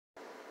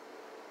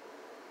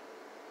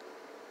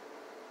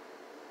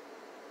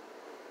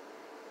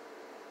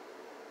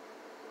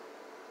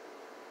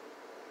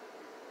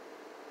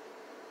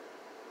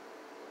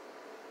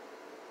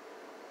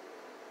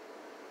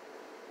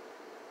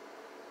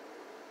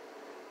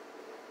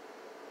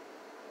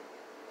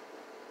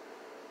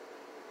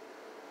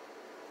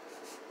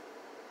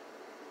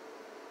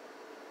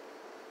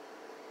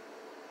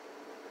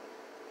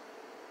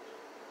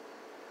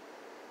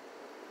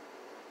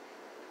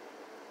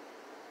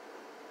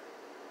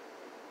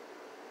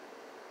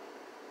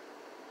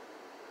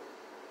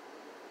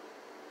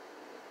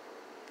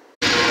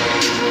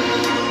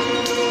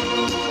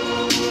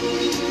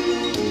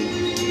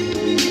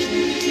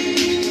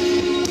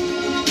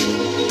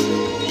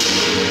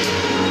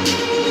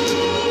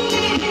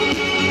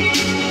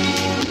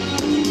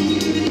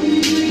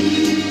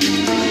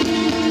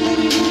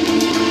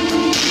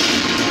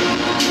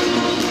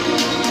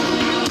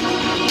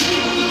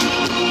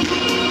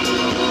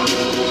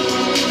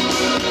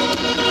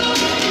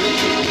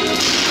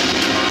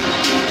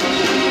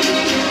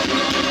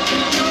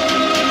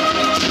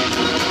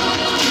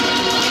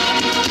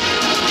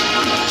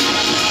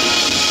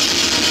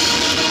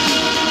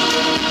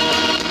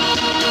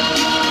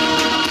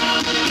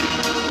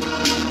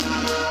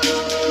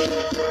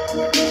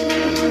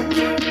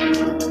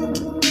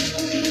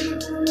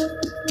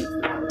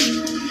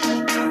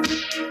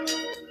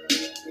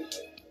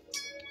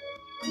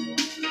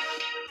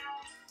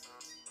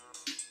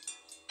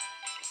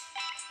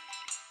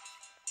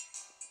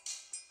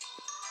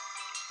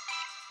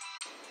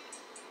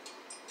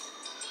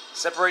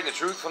Separating the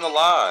truth from the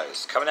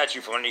lies. Coming at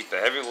you from underneath the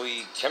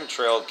heavily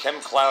chemtrailed,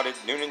 chem-clouded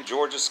Noonan,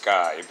 Georgia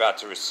sky. You're about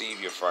to receive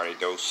your Friday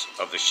dose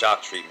of the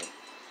shock treatment.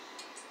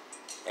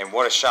 And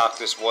what a shock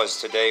this was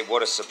today.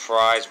 What a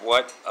surprise.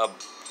 What a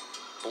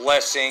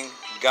blessing.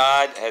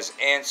 God has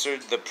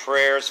answered the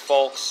prayers,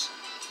 folks.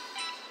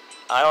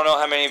 I don't know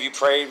how many of you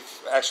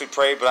actually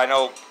prayed, but I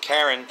know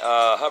Karen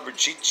Hubbard,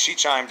 she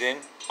chimed in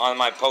on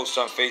my post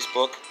on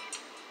Facebook.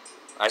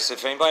 I said,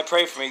 if anybody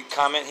prayed for me,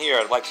 comment here.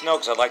 I'd like to know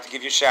because I'd like to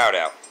give you a shout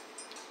out.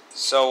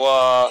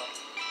 So,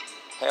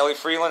 Haley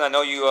Freeland, I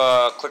know you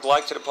clicked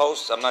like to the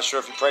post. I'm not sure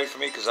if you prayed for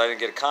me because I didn't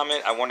get a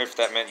comment. I wonder if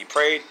that meant you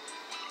prayed.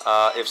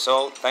 If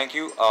so, thank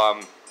you.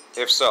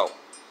 If so.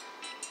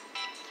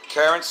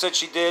 Karen said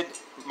she did.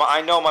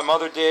 I know my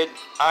mother did.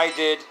 I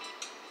did.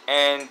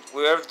 And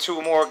wherever two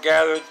or more are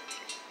gathered,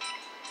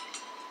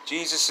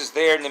 Jesus is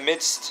there in the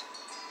midst,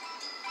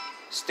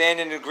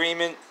 standing in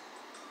agreement.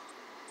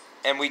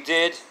 And we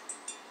did.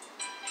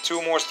 Two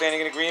or more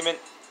standing in agreement.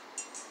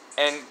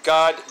 And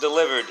God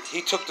delivered.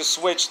 He took the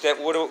switch that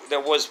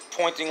was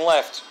pointing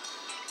left,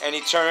 and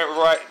He turned it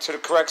right to the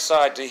correct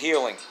side, to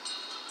healing.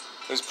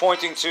 It was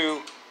pointing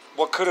to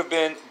what could have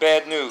been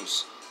bad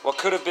news. What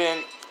could have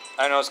been,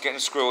 I know it's getting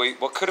screwy,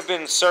 what could have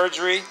been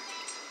surgery,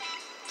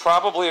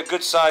 probably a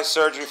good-sized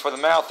surgery for the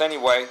mouth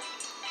anyway.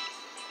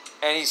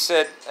 And He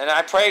said, and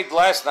I prayed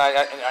last night,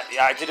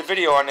 I did a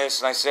video on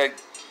this, and I said,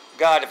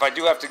 God, if I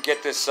do have to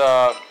get this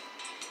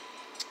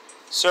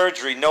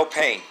surgery, no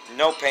pain,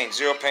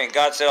 zero pain.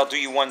 God said, I'll do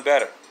you one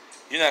better.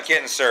 You're not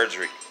getting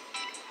surgery.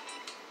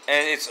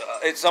 And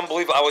it's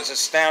unbelievable. I was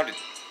astounded.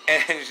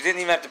 And you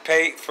didn't even have to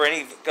pay for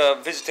any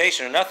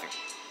visitation or nothing.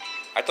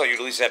 I thought you'd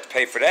at least have to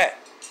pay for that.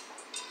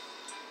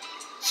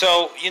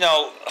 So, you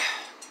know,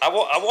 I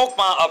woke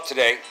Ma up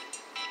today.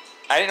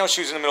 I didn't know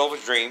she was in the middle of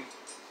a dream.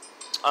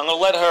 I'm going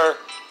to let her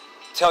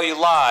tell you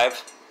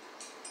live.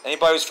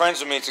 Anybody who's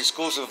friends with me, it's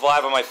exclusive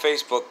live on my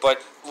Facebook.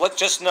 But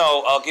just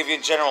know, I'll give you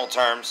in general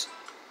terms,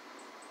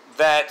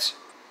 that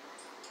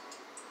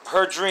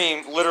her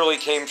dream literally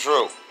came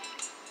true.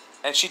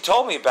 And she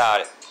told me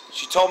about it.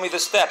 She told me the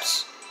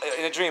steps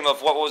in a dream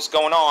of what was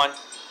going on.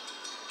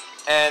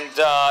 And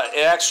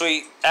it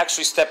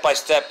actually step by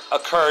step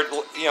occurred,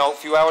 you know, a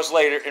few hours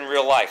later in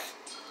real life.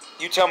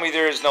 You tell me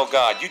there is no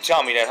God. You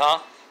tell me that, huh?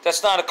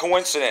 That's not a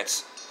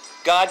coincidence.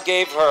 God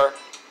gave her,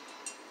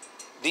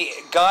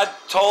 God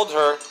told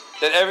her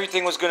that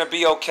everything was going to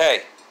be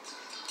okay.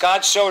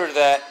 God showed her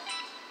that.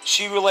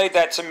 She relayed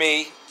that to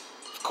me.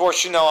 Of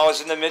course, you know, I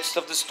was in the midst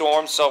of the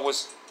storm, so I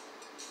was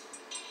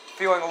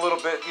feeling a little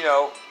bit, you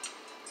know,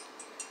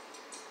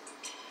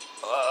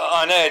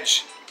 on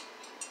edge.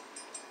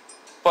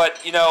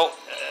 But, you know,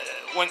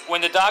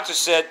 when the doctor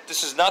said,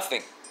 this is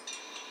nothing.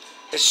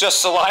 It's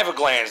just saliva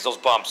glands, those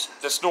bumps.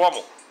 That's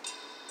normal.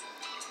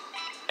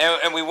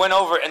 And we went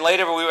over, and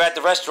later we were at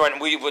the restaurant,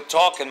 and we were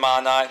talking, Ma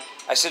and I.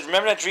 I said,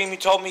 remember that dream you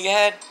told me you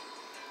had?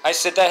 I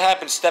said, that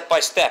happened step by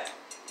step.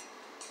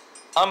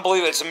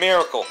 Unbelievable. It's a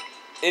miracle.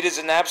 It is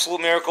an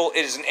absolute miracle.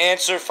 It is an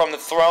answer from the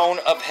throne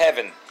of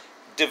heaven.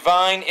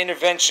 Divine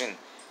intervention.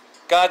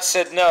 God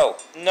said, no,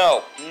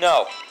 no,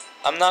 no.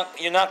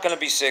 You're not going to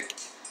be sick.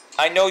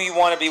 I know you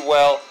want to be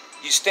well.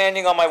 You're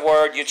standing on my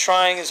word. You're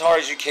trying as hard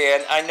as you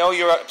can. I know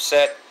you're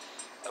upset,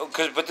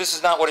 but this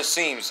is not what it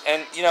seems.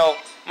 And, you know,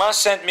 Ma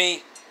sent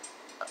me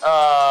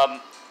a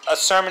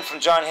sermon from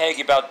John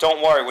Hagee about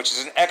Don't Worry, which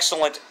is an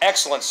excellent,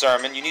 excellent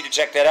sermon. You need to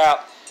check that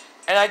out.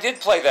 And I did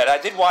play that. I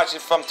did watch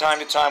it from time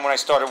to time when I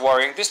started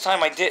worrying. This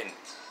time I didn't.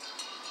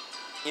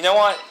 You know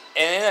what?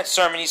 And in that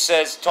sermon he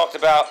talked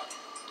about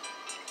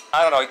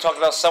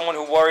someone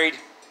who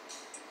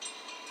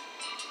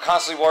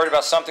constantly worried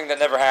about something that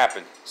never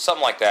happened.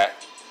 Something like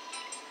that.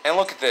 And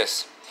look at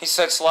this. He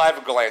said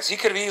saliva glands. He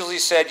could have easily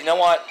said, you know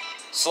what?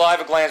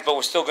 Saliva glands, but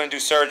we're still going to do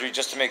surgery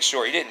just to make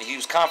sure. He didn't. He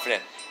was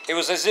confident. It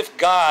was as if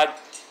God,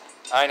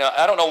 I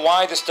don't know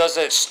why this does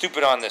that. It's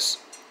stupid on this.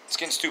 It's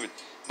getting stupid.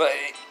 But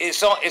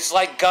it's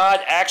like God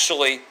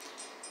actually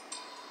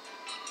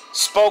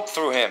spoke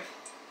through him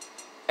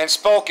and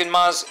spoke in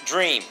Ma's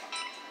dream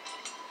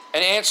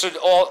and answered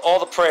all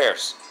the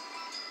prayers.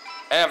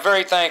 And I'm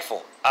very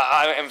thankful.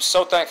 I am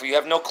so thankful. You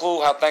have no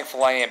clue how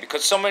thankful I am,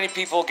 because so many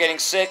people are getting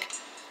sick,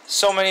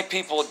 so many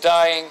people are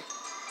dying,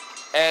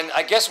 and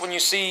I guess when you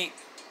see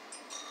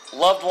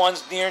loved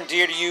ones near and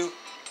dear to you,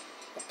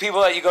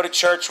 people that you go to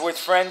church with,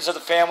 friends of the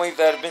family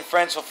that have been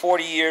friends for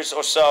 40 years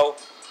or so,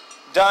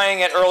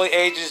 dying at early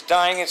ages,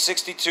 dying at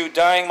 62,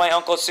 dying my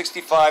uncle at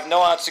 65,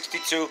 Noah at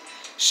 62,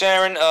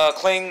 Sharon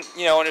Kling,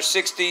 you know, in her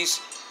 60s,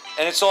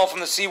 and it's all from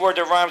the C word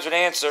that rhymes with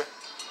answer.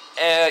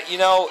 You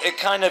know, it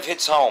kind of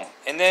hits home.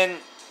 And then,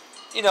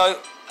 you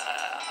know,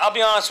 I'll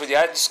be honest with you,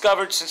 I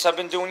discovered since I've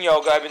been doing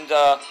yoga, I've been,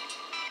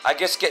 I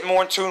guess, getting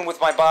more in tune with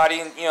my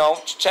body and, you know,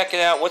 checking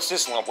out, what's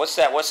this lump, what's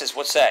that, what's this,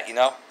 what's that, you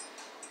know?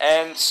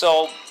 And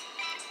so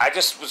I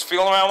just was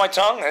feeling around my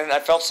tongue, and I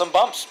felt some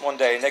bumps one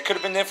day, and they could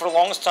have been there for the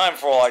longest time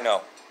for all I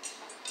know.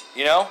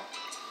 You know?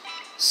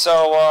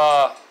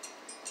 So,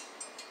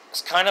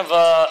 it's kind of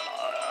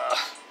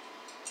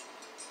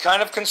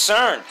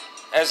concerned,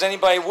 as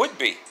anybody would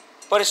be.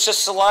 But it's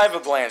just saliva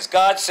glands.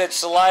 God said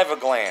saliva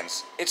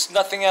glands. It's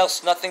nothing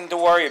else, nothing to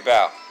worry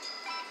about.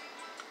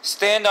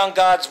 Stand on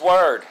God's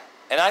word.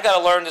 And I got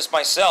to learn this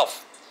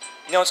myself.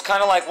 You know, it's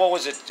kind of like, what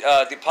was it?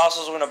 The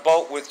apostles were in a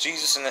boat with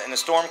Jesus and the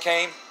storm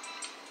came.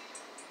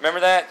 Remember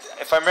that?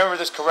 If I remember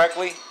this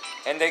correctly.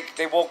 And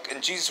they woke,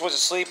 and Jesus was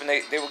asleep, and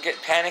they were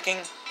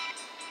panicking.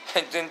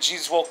 And then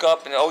Jesus woke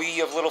up, and oh,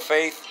 ye of little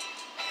faith.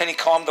 And he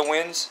calmed the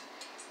winds.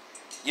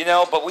 You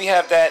know, but we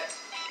have that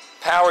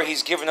power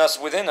he's given us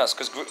within us.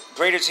 Because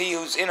greater is he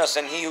who's in us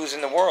than he who's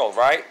in the world,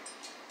 right?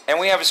 And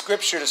we have a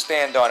scripture to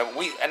stand on.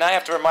 And I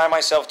have to remind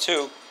myself,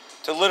 too,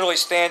 to literally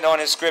stand on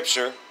his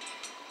scripture.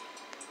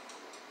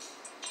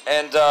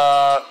 And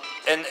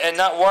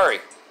not worry.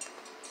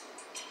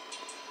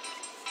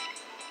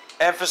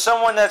 And for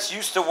someone that's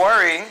used to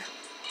worrying,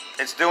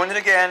 it's doing it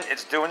again,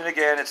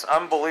 it's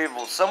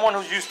unbelievable. Someone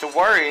who's used to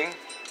worrying,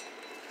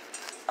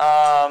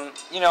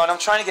 you know, and I'm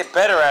trying to get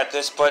better at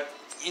this, but,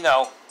 you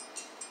know,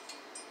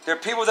 there are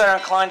people that are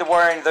inclined to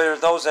worry, and there are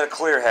those that are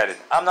clear-headed.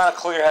 I'm not a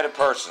clear-headed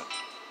person.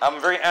 I'm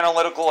very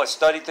analytical. I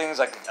study things.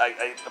 I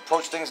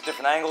approach things at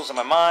different angles in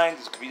my mind.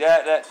 This could be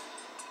that,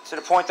 to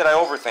the point that I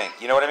overthink.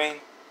 You know what I mean?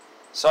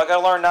 So I got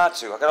to learn not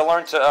to. I got to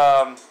learn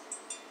to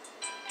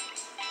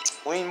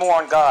lean more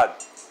on God.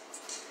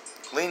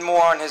 Lean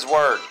more on his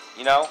word,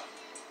 you know,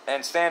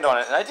 and stand on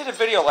it. And I did a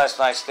video last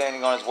night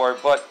standing on his word,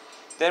 but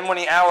then when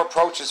the hour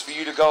approaches for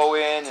you to go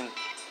in and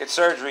get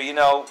surgery, you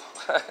know,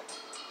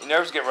 your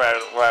nerves get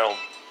rattled.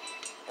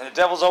 And the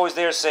devil's always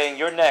there saying,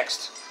 you're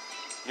next.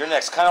 You're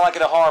next. Kind of like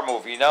in a horror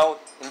movie, you know,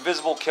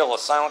 invisible kill, a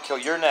silent kill,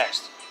 you're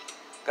next.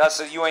 God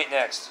said, you ain't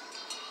next.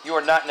 You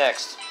are not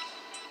next.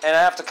 And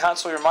I have to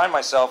constantly remind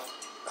myself,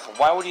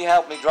 why would he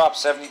help me drop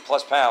 70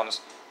 plus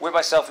pounds, whip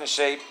myself into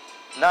shape,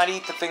 not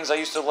eat the things I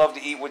used to love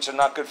to eat, which are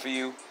not good for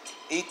you.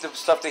 Eat the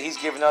stuff that he's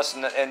given us,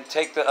 and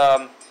take the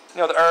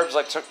you know, the herbs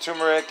like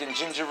turmeric and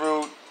ginger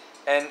root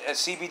and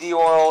CBD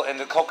oil and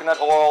the coconut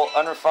oil,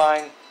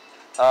 unrefined,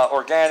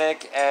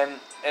 organic, and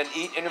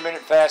eat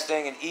intermittent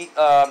fasting and eat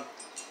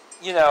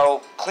you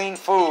know, clean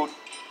food.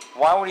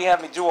 Why would he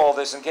have me do all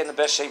this and get in the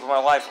best shape of my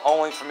life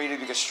only for me to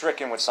get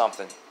stricken with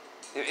something?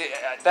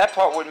 That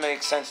part wouldn't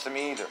make sense to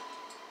me either.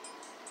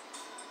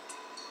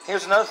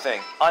 Here's another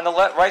thing. On the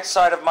right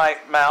side of my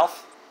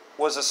mouth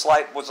was a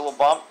little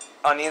bump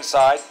on the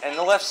inside, and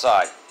the left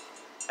side.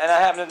 And I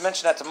happened to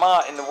mention that to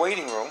Ma in the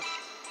waiting room,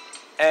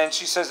 and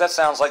she says that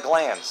sounds like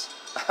glands.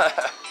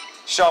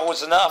 Sure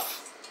was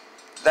enough.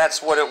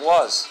 That's what it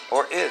was,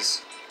 or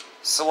is.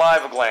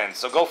 Saliva glands.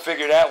 So go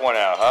figure that one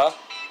out, huh?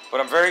 But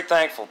I'm very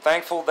thankful.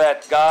 Thankful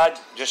that God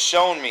just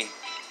shown me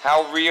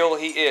how real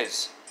he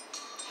is.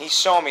 He's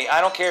shown me. I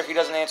don't care if he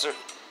doesn't answer.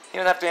 He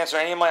doesn't have to answer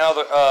any of my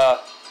other...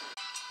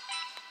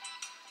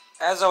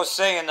 As I was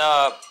saying,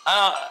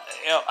 I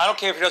don't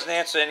care if he doesn't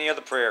answer any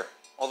other prayer.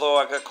 Although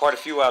I've got quite a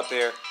few out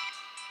there.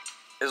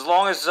 As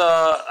long as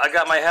I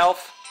got my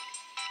health,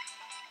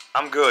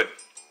 I'm good.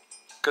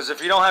 Because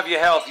if you don't have your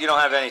health, you don't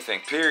have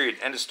anything. Period.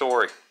 End of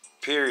story.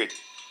 Period.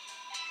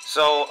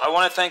 So I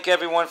want to thank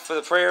everyone for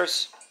the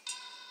prayers.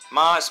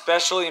 Ma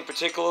especially in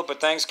particular, but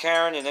thanks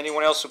Karen and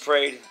anyone else who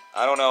prayed.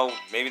 I don't know.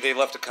 Maybe they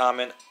left a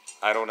comment.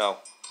 I don't know.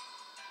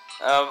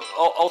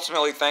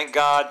 Ultimately, thank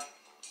God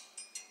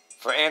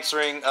for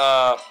answering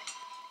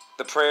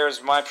the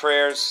prayers, my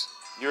prayers,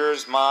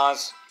 yours,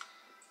 Ma's,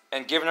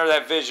 and giving her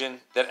that vision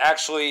that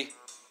actually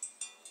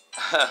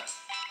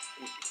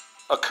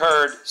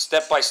occurred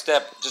step by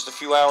step just a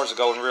few hours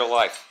ago in real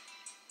life.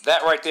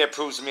 That right there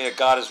proves to me that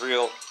God is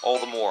real all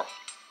the more,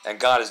 and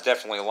God is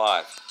definitely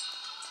alive.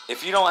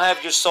 If you don't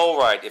have your soul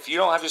right, if you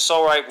don't have your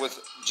soul right with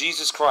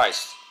Jesus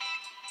Christ,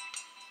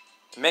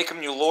 make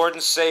him your Lord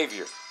and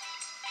Savior,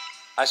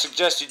 I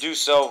suggest you do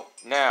so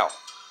now.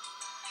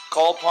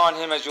 Call upon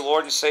him as your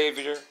Lord and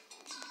Savior.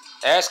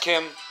 Ask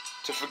him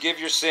to forgive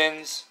your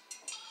sins.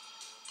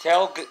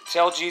 Tell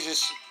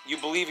Jesus you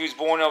believe he was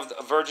born of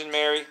a Virgin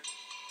Mary,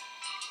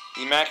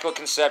 the Immaculate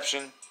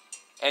Conception,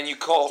 and you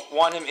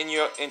want him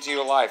into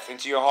your life,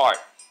 into your heart.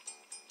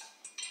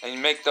 And you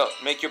make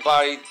your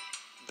body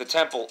the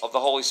temple of the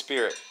Holy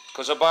Spirit.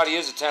 Because our body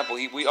is a temple.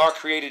 We are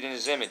created in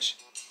his image.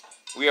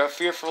 We are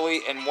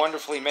fearfully and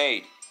wonderfully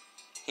made.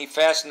 He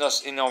fastened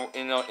us in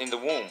the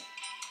womb.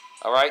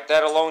 Alright?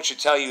 That alone should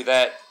tell you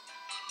that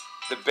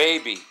the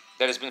baby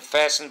that has been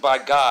fastened by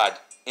God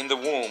in the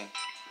womb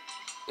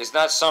is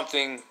not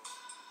something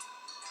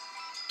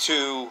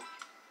to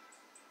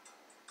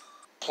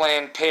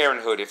Planned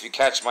Parenthood, if you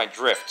catch my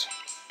drift,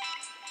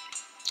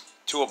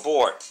 to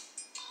abort.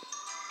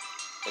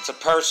 It's a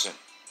person.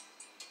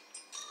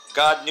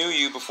 God knew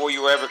you before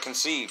you were ever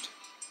conceived.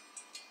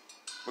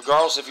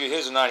 Regardless if you're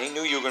his or not, he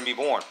knew you were going to be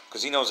born,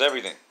 because he knows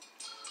everything.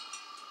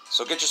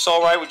 So get your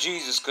soul right with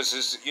Jesus,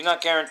 because you're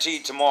not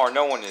guaranteed tomorrow.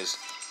 No one is.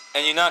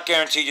 And you're not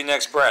guaranteed your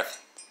next breath.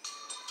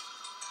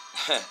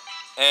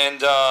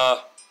 And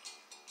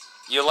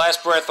your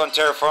last breath on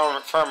terra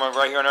firma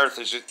right here on earth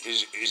is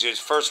your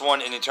first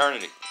one in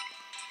eternity.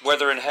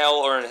 Whether in hell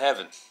or in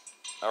heaven.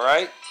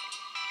 Alright?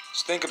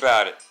 Just think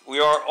about it. We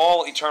are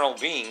all eternal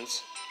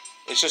beings.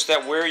 It's just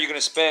that where are you going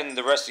to spend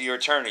the rest of your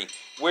eternity?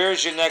 Where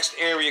is your next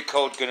area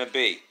code going to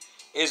be?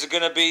 Is it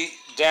going to be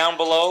down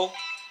below?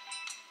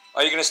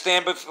 Are you going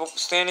to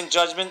stand in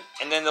judgment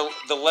and then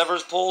the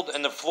lever's pulled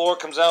and the floor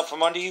comes out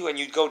from under you and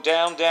you go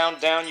down, down,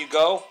 down you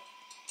go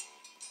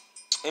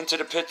into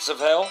the pits of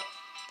hell?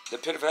 The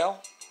pit of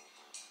hell?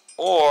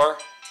 Or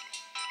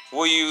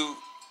will you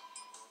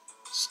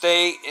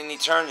stay in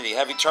eternity,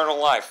 have eternal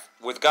life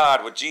with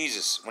God, with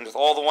Jesus, with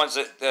all the ones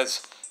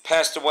that's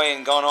passed away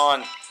and gone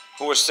on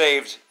who were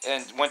saved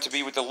and went to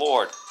be with the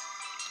Lord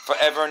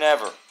forever and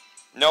ever?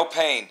 No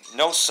pain,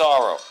 no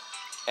sorrow.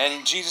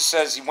 And Jesus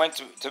says he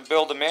went to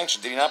build a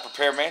mansion. Did he not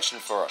prepare a mansion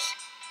for us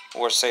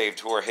who are saved,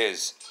 who are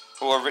his,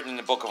 who are written in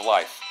the book of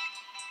life?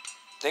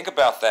 Think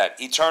about that.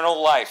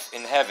 Eternal life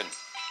in heaven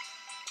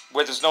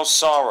where there's no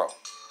sorrow.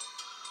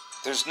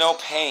 There's no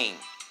pain.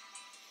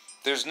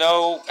 There's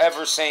no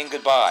ever saying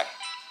goodbye.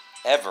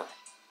 Ever.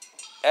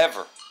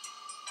 Ever.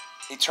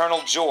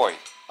 Eternal joy.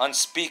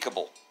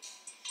 Unspeakable.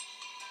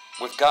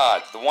 With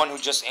God, the one who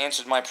just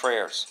answered my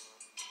prayers.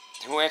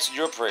 Who answered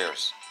your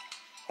prayers.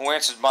 Who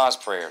answered Ma's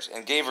prayers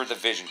and gave her the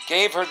vision.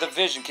 Gave her the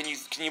vision. Can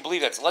you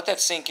believe that? Let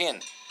that sink in.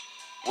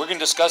 We're going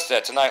to discuss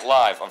that tonight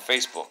live on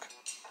Facebook.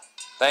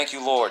 Thank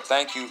you, Lord.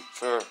 Thank you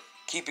for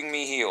keeping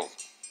me healed.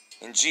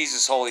 In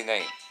Jesus' holy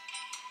name.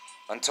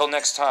 Until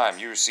next time,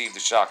 you receive the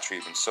shock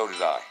treatment. So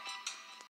did I.